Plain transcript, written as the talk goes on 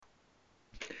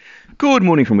Good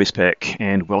morning from Westpac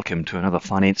and welcome to another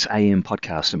Finance AM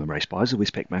podcast. I'm Ray Spicer,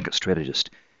 Westpac market strategist.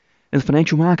 In the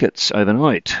financial markets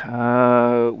overnight,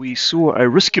 we saw a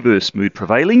risk-averse mood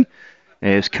prevailing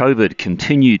as COVID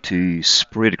continued to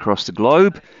spread across the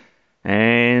globe.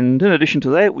 And in addition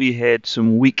to that, we had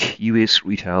some weak US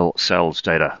retail sales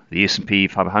data. The S&P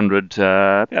 500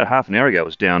 about half an hour ago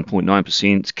was down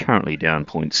 0.9%, it's currently down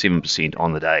 0.7%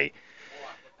 on the day.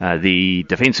 The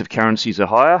defensive currencies are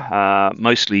higher,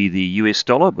 mostly the US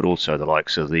dollar, but also the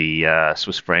likes of the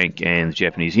Swiss franc and the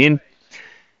Japanese yen.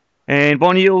 And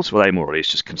bond yields, well, they more or less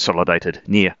just consolidated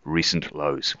near recent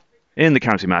lows. In the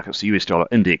currency markets, the US dollar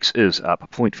index is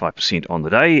up 0.5% on the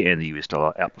day, and the US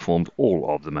dollar outperformed all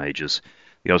of the majors.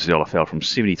 The Aussie dollar fell from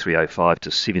 73.05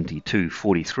 to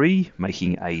 72.43,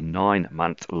 making a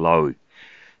 9-month low.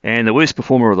 And the worst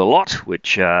performer of the lot,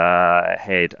 which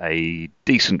had a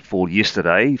decent fall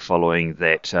yesterday following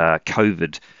that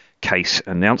COVID case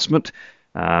announcement,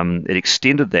 it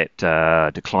extended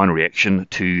that decline reaction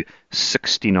to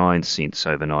 69 cents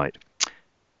overnight.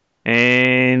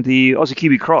 And the Aussie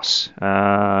Kiwi Cross,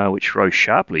 which rose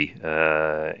sharply,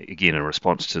 again in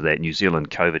response to that New Zealand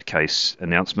COVID case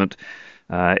announcement,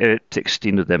 it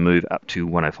extended their move up to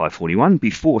 105.41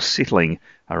 before settling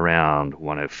around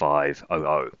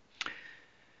 105.00.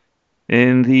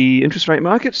 In the interest rate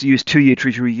markets, the US 2-year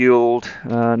Treasury yield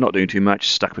not doing too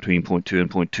much, stuck between 0.2 and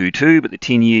 0.22, but the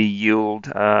 10-year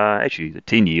yield, actually the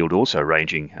 10-year yield also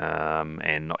ranging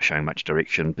and not showing much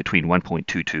direction between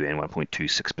 1.22 and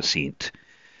 1.26%.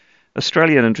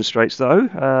 Australian interest rates, though,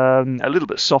 a little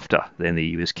bit softer than the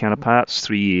US counterparts.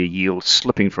 3-year yield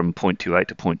slipping from 0.28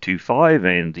 to 0.25,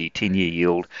 and the 10-year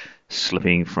yield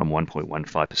slipping from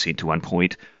 1.15% to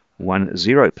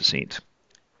 1.10%.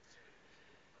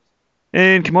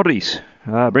 And commodities,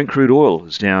 Brent crude oil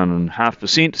is down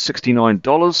 0.5%,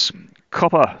 $69.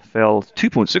 Copper fell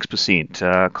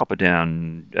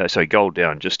 2.6%. Gold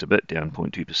down just a bit, down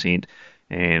 0.2%.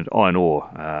 And iron ore,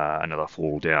 another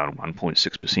fall down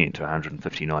 1.6% to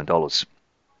 $159.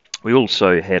 We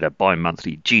also had a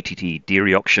bi-monthly GTT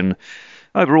dairy auction.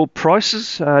 Overall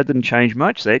prices didn't change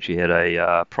much. They actually had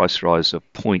a price rise of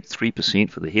 0.3%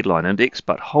 for the headline index,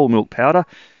 but whole milk powder,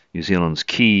 New Zealand's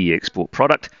key export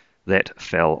product, that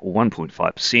fell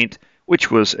 1.5%, which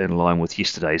was in line with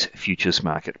yesterday's futures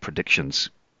market predictions.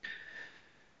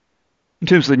 In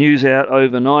terms of the news out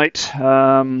overnight,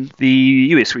 the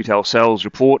US retail sales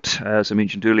report, as I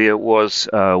mentioned earlier, was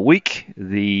weak.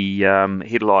 The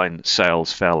headline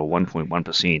sales fell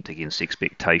 1.1% against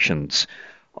expectations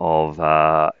of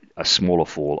a smaller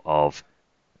fall of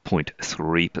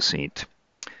 0.3%.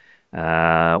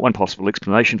 One possible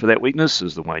explanation for that weakness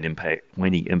is the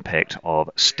waning impact of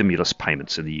stimulus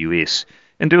payments in the US.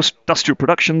 Industrial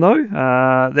production, though,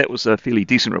 that was a fairly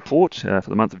decent report for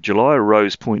the month of July,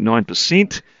 rose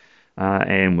 0.9%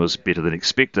 and was better than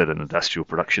expected, and industrial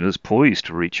production is poised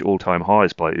to reach all-time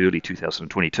highs by early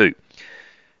 2022.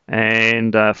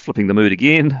 And flipping the mood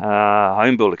again,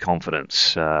 home builder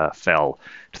confidence fell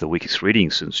to the weakest reading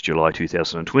since July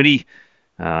 2020,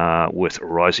 with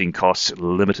rising costs,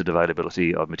 limited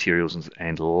availability of materials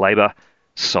and labour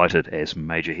cited as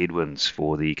major headwinds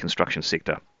for the construction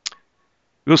sector.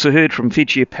 We also heard from Fed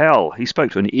Chair Powell. He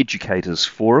spoke to an educators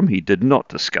forum. He did not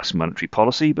discuss monetary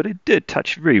policy, but he did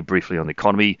touch very briefly on the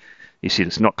economy. He said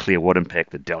it's not clear what impact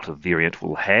the Delta variant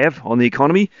will have on the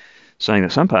economy, saying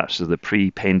that some parts of the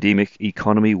pre-pandemic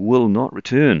economy will not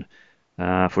return.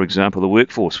 For example, the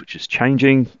workforce, which is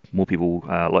changing, more people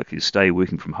are likely to stay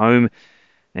working from home,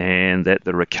 and that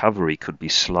the recovery could be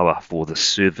slower for the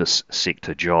service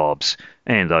sector jobs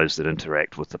and those that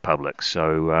interact with the public.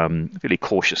 So fairly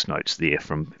cautious notes there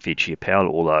from Fed Chair Powell,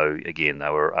 although, again, they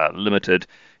were limited.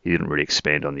 He didn't really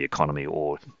expand on the economy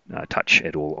or touch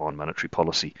at all on monetary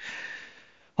policy.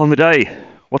 On the day,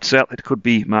 what's out that could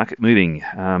be market moving?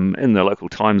 In the local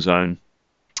time zone,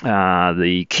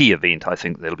 the key event I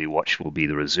think that'll be watched will be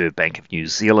the Reserve Bank of New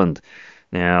Zealand.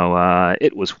 Now,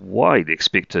 it was widely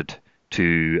expected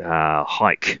to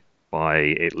hike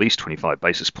by at least 25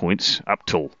 basis points up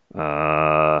till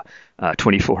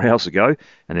 24 hours ago.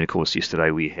 And then, of course,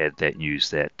 yesterday we had that news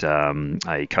that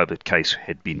a COVID case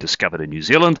had been discovered in New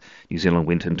Zealand. New Zealand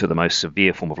went into the most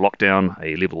severe form of lockdown,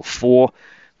 a level 4,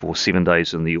 for 7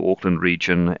 days in the Auckland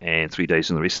region and 3 days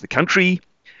in the rest of the country.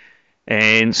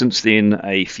 And since then,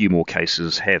 a few more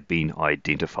cases have been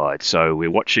identified. So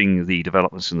we're watching the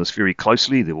developments in this very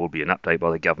closely. There will be an update by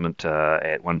the government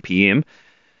at 1 p.m.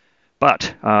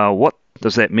 But what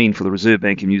does that mean for the Reserve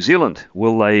Bank of New Zealand?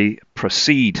 Will they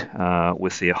proceed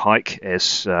with their hike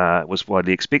as was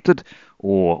widely expected,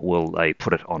 or will they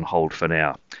put it on hold for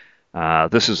now?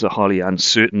 This is a highly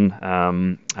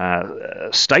uncertain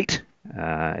state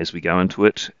as we go into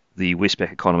it. The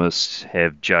Westpac economists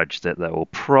have judged that they will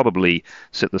probably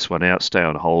sit this one out, stay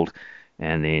on hold,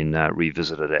 and then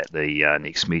revisit it at the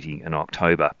next meeting in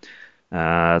October.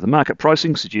 The market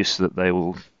pricing suggests that they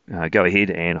will go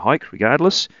ahead and hike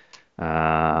regardless.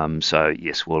 So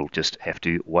yes, we'll just have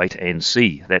to wait and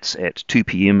see. That's at 2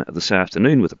 p.m. this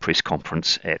afternoon with a press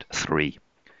conference at 3.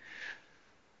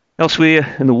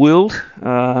 Elsewhere in the world,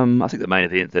 I think the main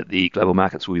event that the global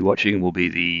markets will be watching will be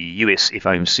the US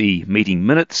FOMC meeting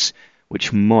minutes,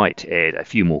 which might add a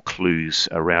few more clues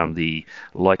around the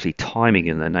likely timing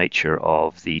and the nature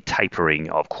of the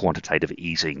tapering of quantitative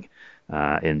easing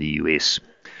in the US.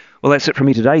 Well, that's it from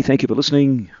me today. Thank you for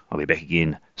listening. I'll be back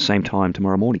again same time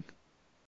tomorrow morning.